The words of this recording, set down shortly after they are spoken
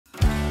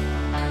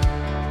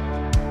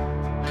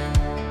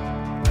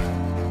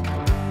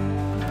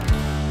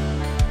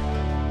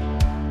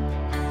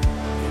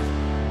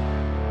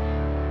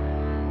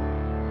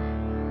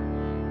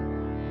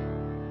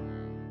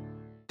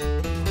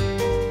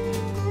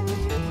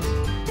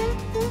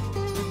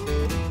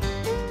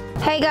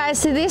Hey guys,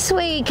 so this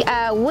week we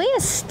are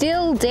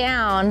still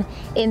down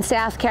in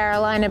South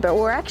Carolina, but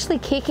we're actually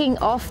kicking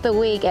off the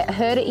week at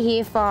Heard It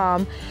Here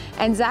Farm,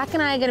 and Zach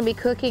and I are going to be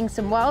cooking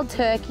some wild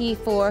turkey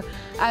for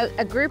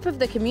a group of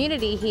the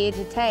community here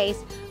to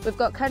taste. We've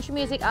got country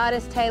music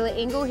artist Taylor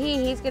Ingle here.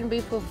 He's going to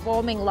be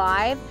performing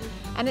live,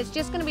 and it's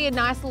just going to be a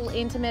nice little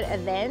intimate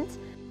event.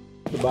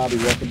 Bobby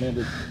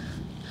recommended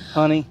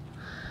honey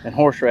and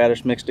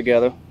horseradish mixed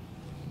together.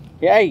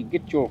 Hey,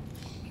 get your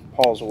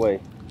paws away.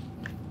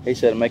 He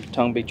said, make your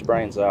tongue beat your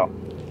brains out.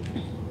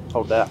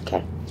 Hold that.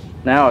 Okay.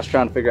 Now I was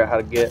trying to figure out how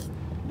to get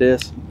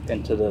this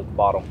into the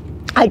bottle.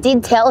 I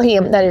did tell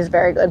him, that is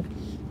very good.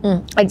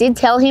 I did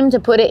tell him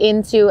to put it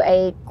into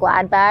a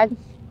Glad bag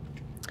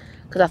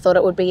because I thought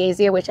it would be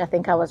easier, which I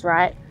think I was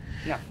right.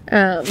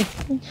 Yeah.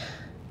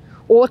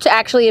 Or to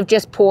actually have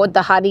just poured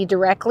the honey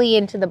directly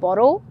into the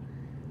bottle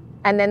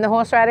and then the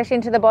horseradish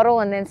into the bottle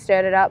and then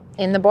stirred it up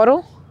in the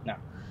bottle. No.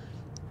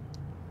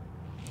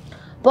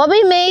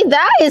 Bobby made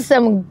that is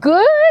some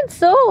good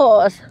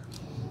sauce.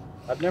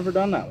 I've never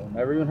done that one.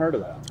 Never even heard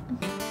of that.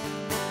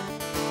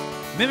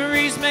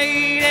 Memories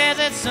made as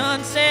that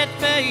sunset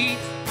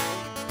fades.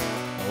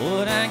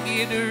 What I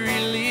give to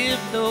relive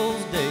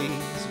those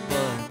days,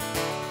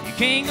 but you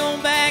can't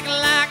go back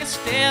like a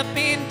step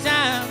in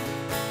time.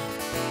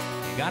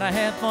 You gotta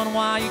have fun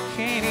while you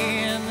can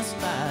in this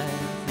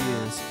life.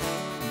 Yes,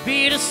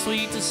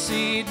 bittersweet to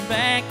sit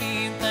back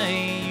and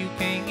think you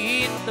can't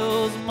get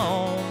those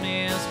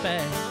moments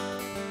back.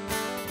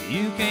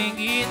 You can't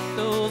get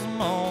those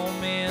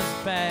moments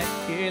back.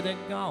 Yeah, they're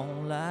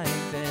gone like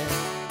that.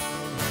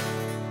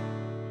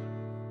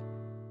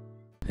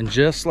 And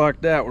just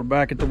like that, we're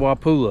back at the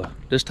Wappaoolah.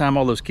 This time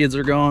all those kids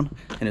are gone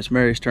and it's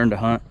Mary's turn to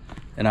hunt.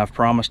 And I've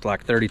promised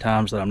like 30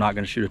 times that I'm not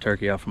gonna shoot a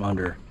turkey out from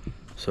under her.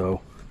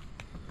 So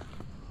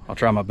I'll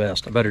try my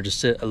best. I better just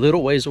sit a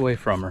little ways away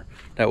from her.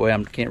 That way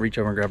I can't reach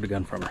over and grab the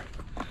gun from her.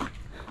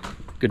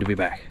 Good to be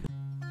back.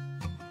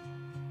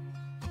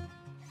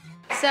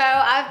 So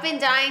I've been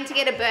dying to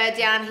get a bird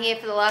down here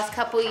for the last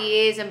couple of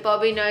years, and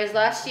Bobby knows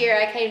last year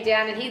I came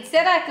down and he'd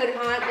said I could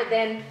hunt, but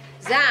then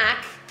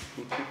Zach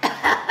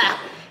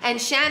and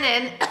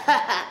Shannon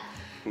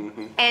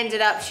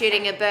ended up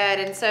shooting a bird,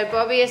 and so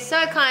Bobby has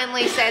so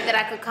kindly said that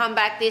I could come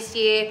back this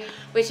year,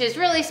 which is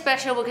really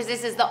special because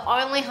this is the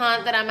only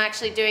hunt that I'm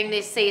actually doing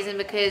this season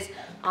because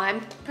I'm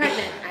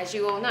pregnant, as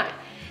you all know.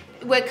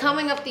 We're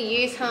coming off the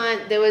youth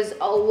hunt. There was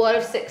a lot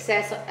of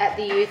success at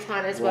the youth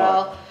hunt as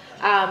well.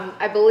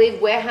 I believe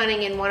we're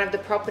hunting in one of the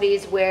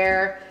properties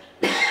where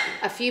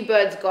a few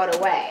birds got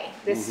away.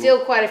 There's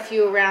still quite a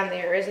few around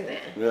there, isn't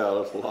there? Yeah,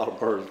 there's a lot of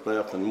birds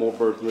left and more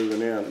birds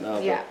moving in.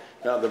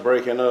 Now they're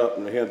breaking up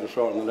and the hens are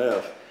starting to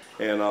nest.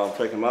 And I'm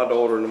taking my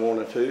daughter in the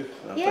morning too.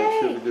 I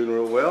think she'll be doing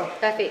real well.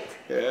 Perfect.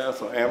 Yeah,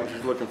 so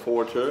Amber's looking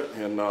forward to it.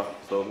 And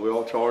so we're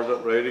all charged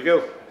up, ready to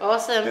go.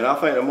 Awesome. And I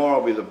think tomorrow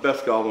will be the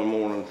best gobbling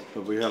morning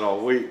that we had all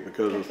week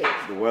because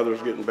the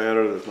weather's getting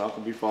better. It's not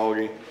going to be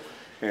foggy.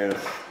 And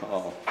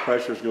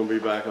pressure's going to be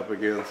back up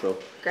again, so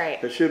great.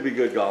 It should be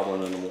good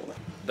gobbling in the morning.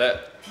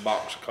 That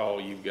box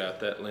call you've got,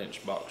 that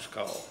Lynch box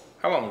call,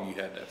 how long have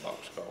you had that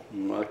box call?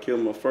 I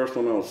killed my first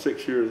one when I was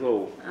 6 years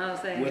old. I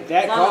was saying, with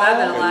that call? I've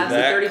been alive, so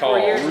 34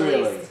 years at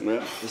least.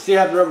 Yeah. You still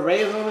have the rubber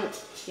bands on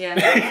it? Yeah.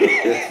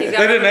 They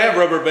didn't have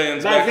rubber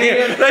bands back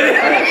then.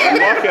 I'm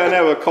lucky I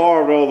never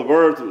carved all the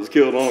birds that was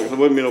killed on it because there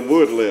wouldn't be no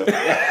wood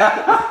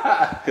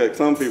left. Like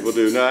some people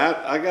do. No,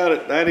 I got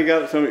it. Daddy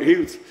got it from me.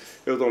 It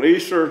was on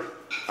Easter.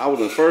 I was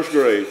in first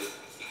grade,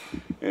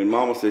 and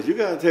Mama says, "You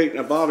got to take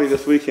Bobby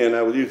this weekend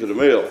out with you to the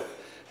mill,"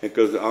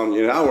 because I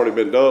already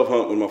been dove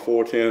hunting with my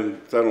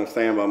 410, sat on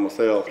stand by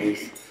myself. And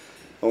he's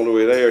on the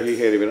way there. He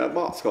had him in that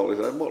box call. He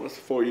said, "I bought this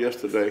for you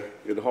yesterday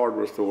at the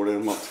hardware store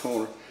in Monk's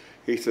Corner."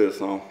 He says,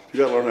 "You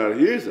got to learn how to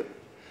use it."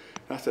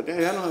 I said,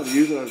 "Daddy, I know how to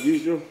use it. I've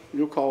used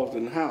your calls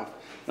in the house."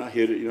 And I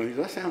hit it. He said,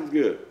 "That sounds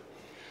good."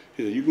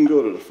 He said, "You can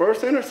go to the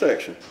first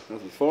intersection.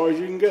 That's as far as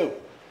you can go."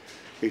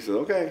 He said,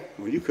 "Okay."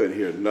 Well, you couldn't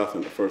hear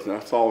nothing the first time.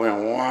 I saw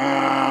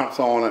him,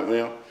 sawing that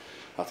mill.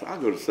 I said, "I'll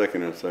go to the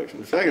second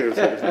intersection." The second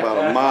intersection is about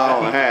a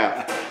mile and a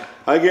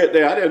half. I get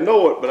there, I didn't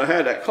know it, but I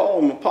had that call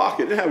in my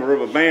pocket. It didn't have a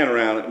rubber band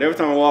around it. And every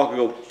time I walk, I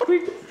go,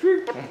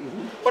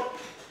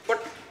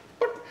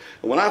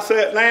 and when I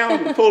sat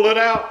down and pulled it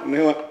out, and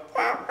he went,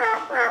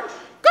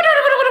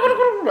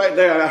 right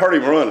there, I heard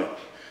him running.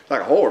 It's like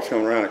a horse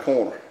coming around the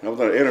corner. I was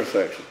at an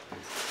intersection.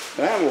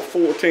 And I was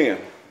 410.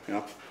 And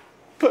I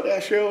put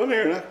that shell in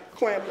there and I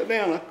clamped it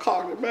down, I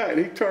cocked it back, and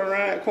he turned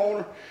around that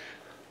corner.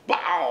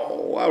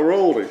 Bow! I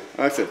rolled him.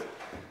 I said,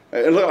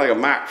 it looked like a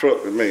Mack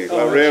truck to me.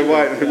 Like red,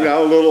 white, and I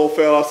was a little old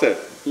fella. I said,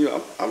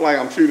 I'm like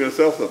I'm shooting in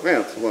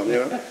self-defense,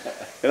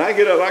 And I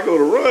get up, I go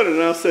to run,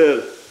 and I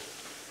said,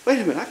 "Wait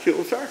a minute, I killed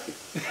a turkey."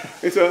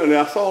 And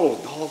I saw those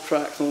dog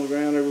tracks on the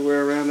ground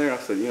everywhere around there. I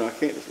said, I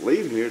can't just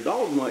leave him here.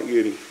 Dogs might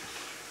get him.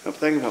 I'm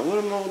thinking about what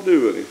am I gonna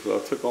do with him. So I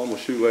took all my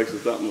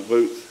shoelaces out my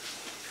boots,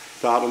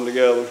 tied them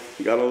together,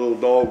 got a little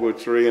dogwood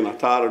tree, and I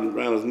tied it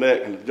around his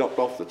neck and jumped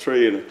off the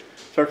tree, and the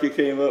turkey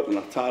came up and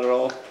I tied it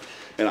off,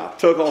 and I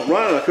took off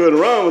running. I couldn't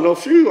run with no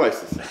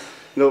shoelaces.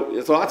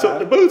 No, so I took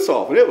the boots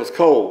off, and it was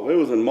cold. It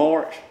was in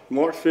March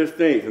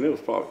 15th, and it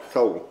was probably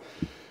cold.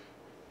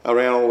 I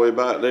ran all the way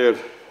back there,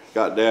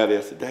 got Daddy.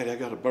 I said, Daddy, I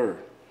got a bird.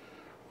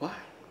 What?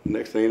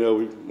 Next thing you know,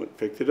 we went,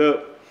 picked it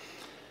up,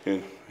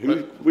 and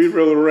we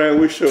rode around.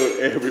 We showed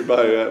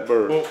everybody that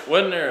bird. Well,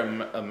 wasn't there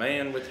a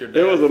man with your dad?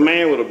 There was a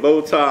man with a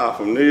bow tie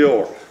from New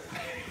York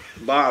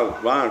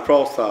buying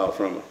cross ties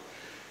from him.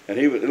 And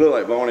it looked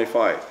like Barney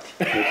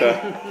Fife.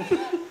 Okay?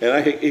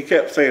 And he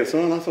kept saying,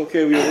 son, that's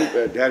okay. We don't eat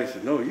that. Daddy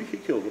said, no, he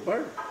killed the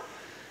bird.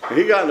 And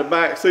he got in the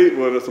back seat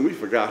with us, and we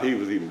forgot he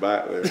was even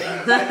back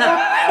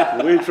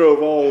there. We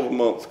drove all over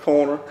Moncks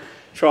Corner,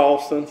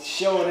 Charleston.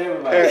 Showing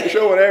everybody.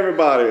 Showing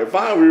everybody. And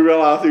finally, we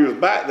realized he was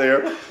back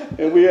there.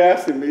 And we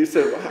asked him, he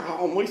said,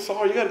 well, we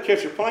saw you got to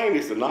catch a plane.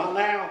 He said, not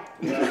now.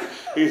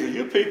 He said,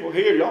 you people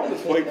here, y'all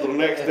just wait till the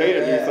next day to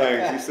do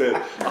things. He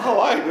said, I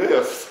like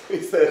this.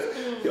 He said,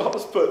 y'all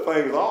just put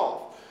things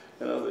off.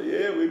 And I said,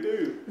 yeah, we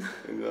do.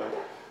 And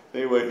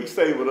anyway, he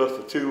stayed with us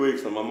for 2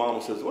 weeks, and my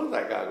mama says, when's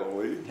that guy going to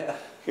leave? Yeah.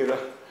 You know,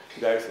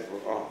 Daddy says,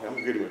 well, I'm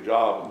going to get him a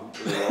job on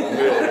the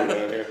building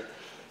down here.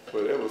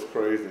 But it was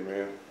crazy,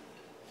 man.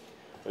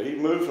 But he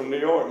moved from New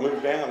York,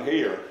 moved down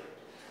here.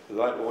 He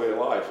liked the way of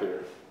life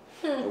here.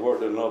 I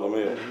worked at another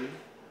mill.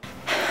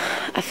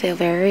 I feel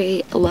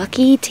very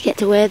lucky to get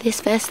to wear this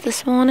vest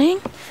this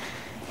morning.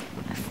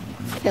 I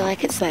feel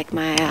like it's like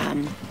my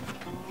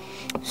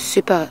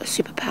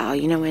superpower.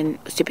 You know when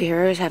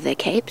superheroes have their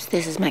capes?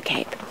 This is my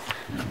cape.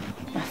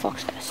 My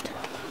fox vest.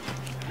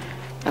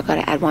 I've got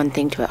to add one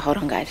thing to it. Hold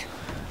on, guys.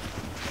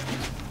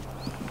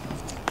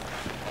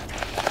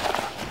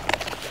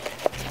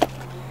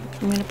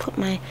 I'm going to put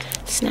my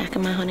snack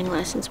and my hunting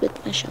license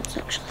with my shorts,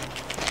 actually.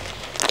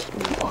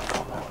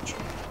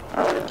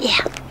 Yeah.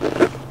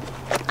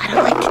 I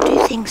don't like to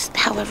do things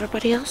how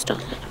everybody else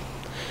does it.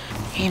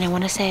 And I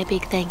want to say a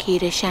big thank you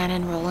to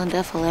Shannon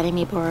Rolanda for letting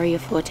me borrow your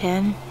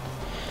 410.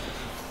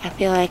 I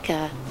feel like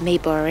me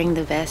borrowing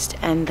the vest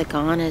and the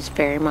gun is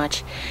very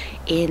much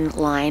in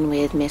line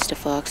with Mr.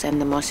 Fox and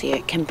the Mossy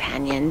Oak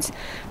Companions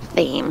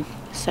theme.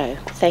 So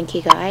thank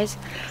you guys.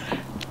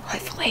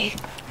 Hopefully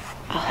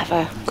I'll have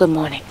a good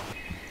morning.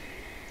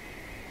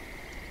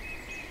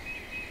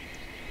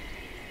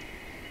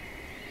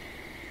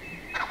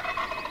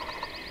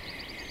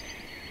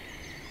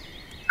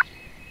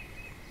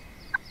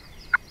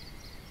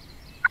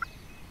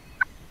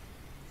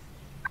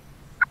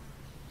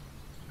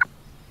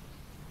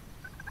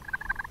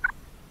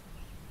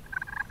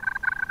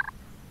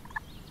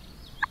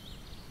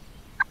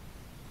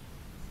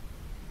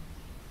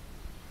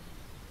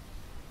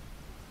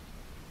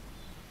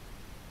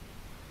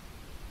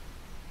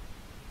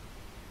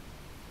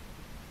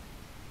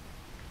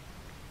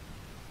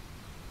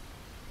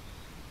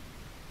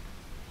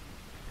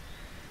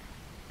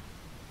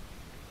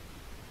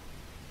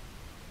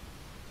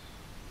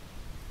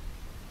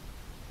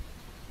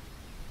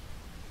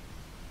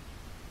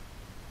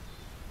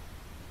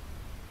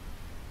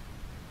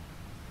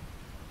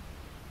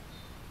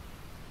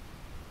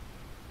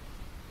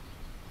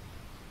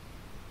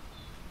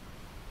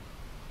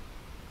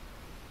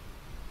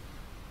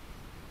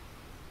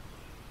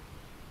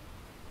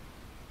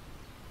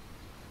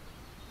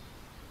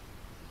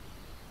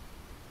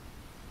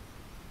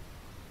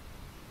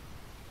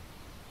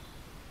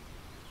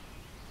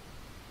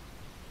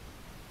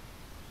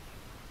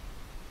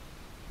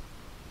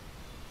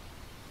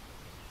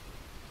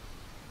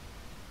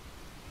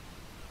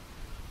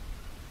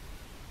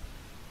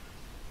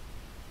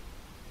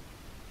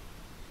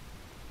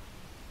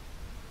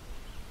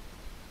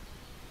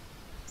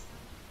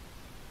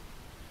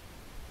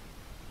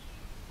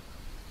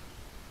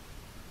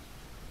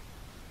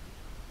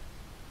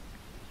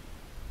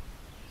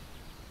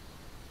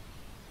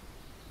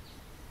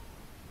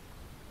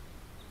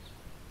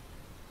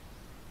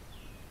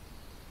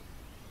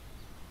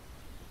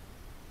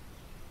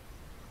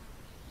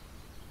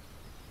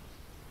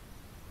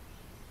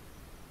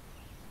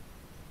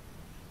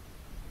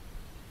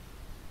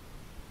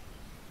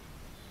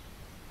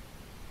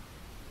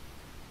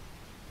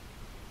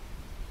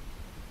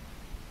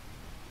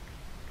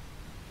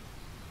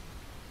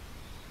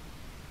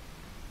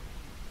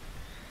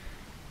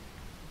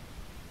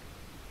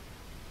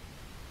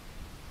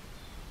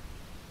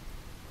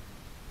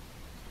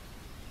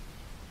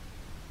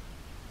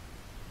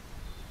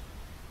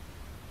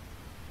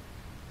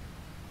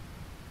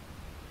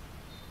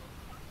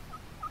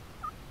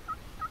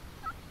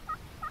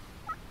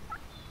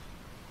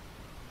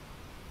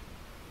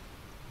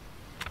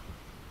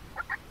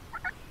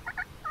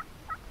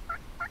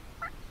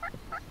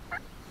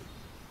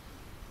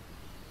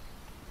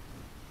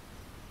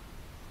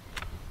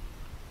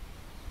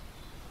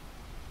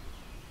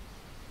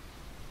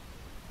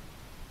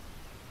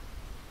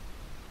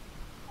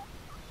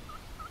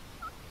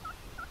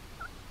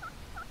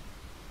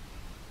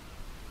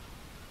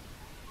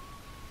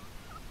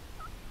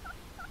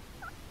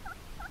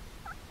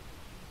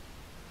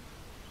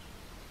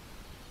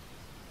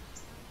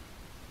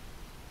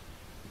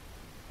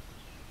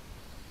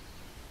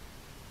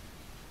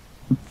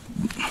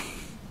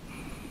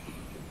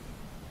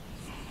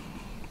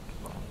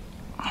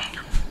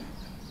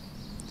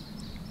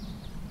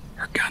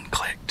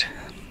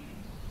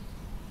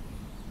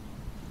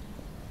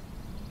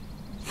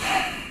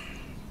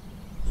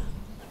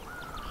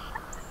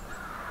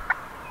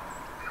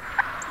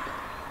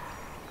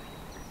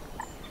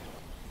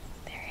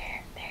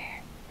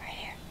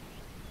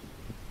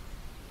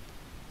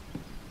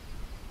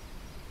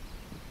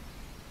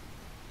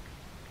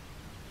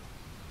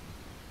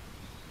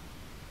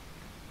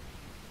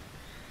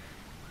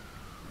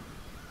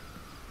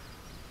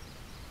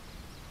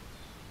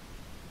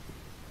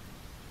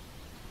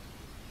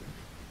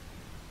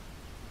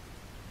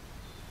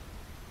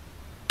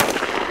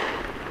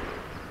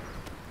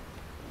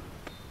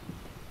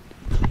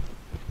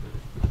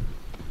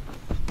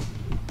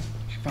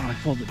 Finally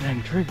pulled the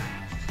dang trigger.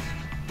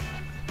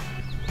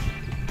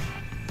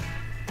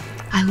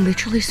 I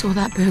literally saw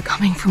that bird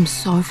coming from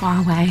so far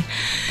away,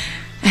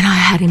 and I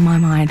had in my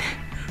mind,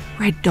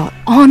 red dot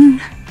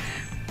on,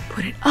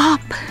 put it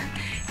up,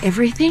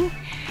 everything.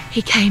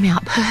 He came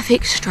out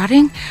perfect,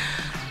 strutting.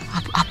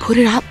 I put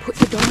it up, put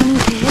the dog on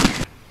his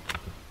head.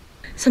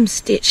 Some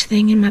stitch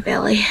thing in my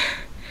belly.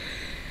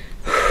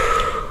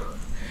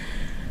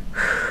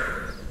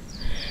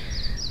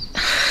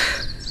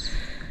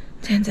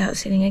 Turns out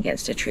sitting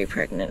against a tree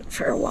pregnant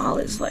for a while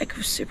is like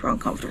super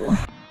uncomfortable.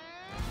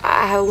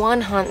 I have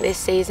one hunt this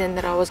season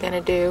that I was going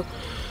to do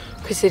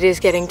because it is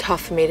getting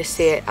tough for me to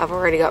sit. I've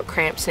already got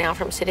cramps now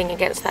from sitting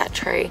against that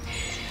tree,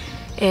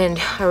 and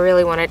I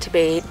really wanted to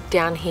be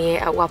down here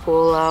at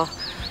Wappaoolah.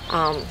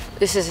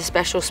 This is a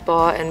special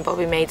spot, and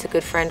Bobby Mead's a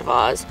good friend of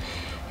ours,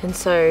 and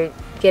so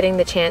getting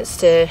the chance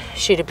to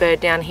shoot a bird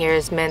down here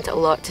has meant a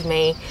lot to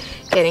me.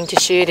 Getting to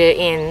shoot it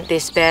in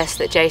this vest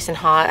that Jason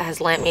Hart has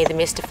lent me, the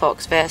Mr.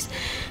 Fox vest,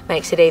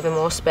 makes it even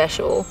more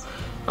special.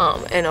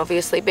 And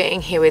obviously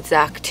being here with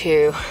Zach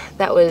too,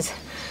 that was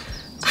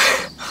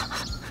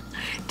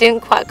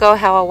didn't quite go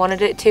how I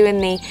wanted it to in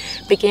the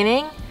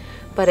beginning,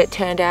 but it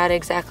turned out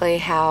exactly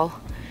how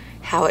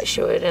it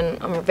should,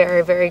 and I'm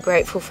very, very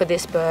grateful for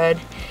this bird.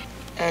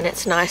 And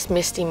it's a nice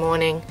misty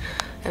morning,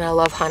 and I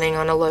love hunting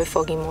on a low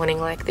foggy morning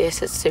like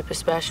this. It's super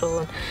special,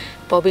 and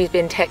Bobby's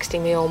been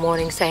texting me all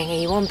morning saying,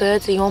 are you on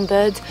birds, are you on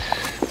birds?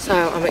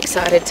 So I'm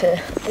excited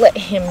to let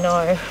him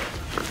know.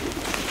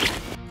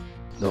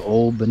 The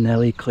old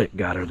Benelli click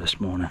got her this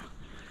morning.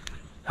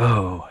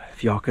 Oh,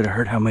 if y'all could have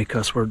heard how many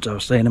cuss words I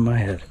was saying in my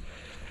head.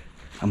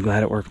 I'm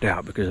glad it worked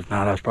out, because if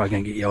not, I was probably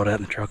gonna get yelled at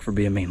in the truck for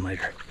being mean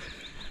later.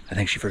 I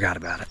think she forgot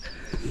about it.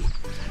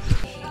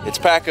 It's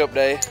pack up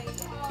day.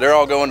 They're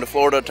all going to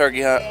Florida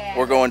turkey hunt.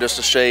 We're going just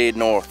a shade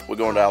north. We're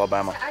going to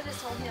Alabama.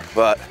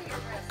 But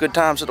good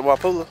times at the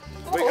Wappaoolah.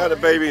 We got a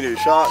baby, new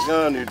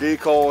shotgun, new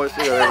decoys,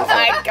 you know, everything. Oh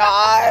my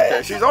God.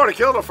 Okay, she's already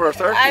killed her first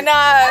turkey. I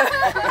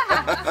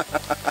know.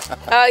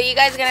 Oh, you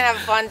guys are gonna have a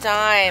fun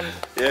time.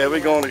 Yeah,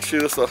 we're going to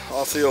shoot us a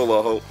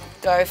Osceola, I hope.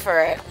 Go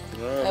for it.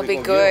 It'll be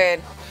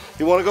good.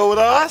 You want to go with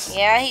us?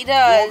 Yeah, he You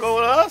does. want to go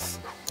with us?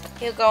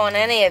 He'll go on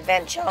any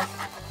adventure.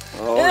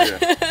 Oh,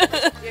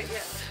 yeah.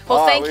 Well,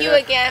 All right, thank you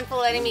again for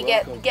letting me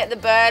get the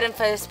bird and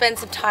for spend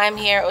some time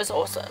here. It was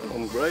awesome.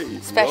 I'm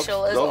great.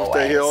 Special as y'all always.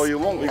 Stay here all you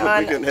want. We can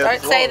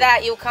have Don't say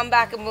that. You'll come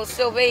back and we'll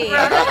still be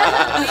here.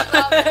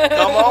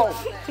 Come on.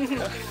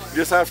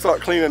 Just have to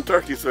start cleaning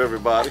turkeys for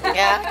everybody.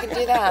 Yeah, I can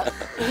do that.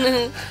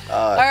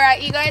 All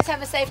right, you guys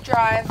have a safe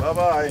drive.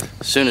 Bye-bye.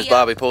 As soon as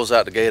Bobby pulls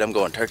out the gate, I'm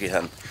going turkey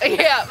hunting.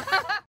 Yeah.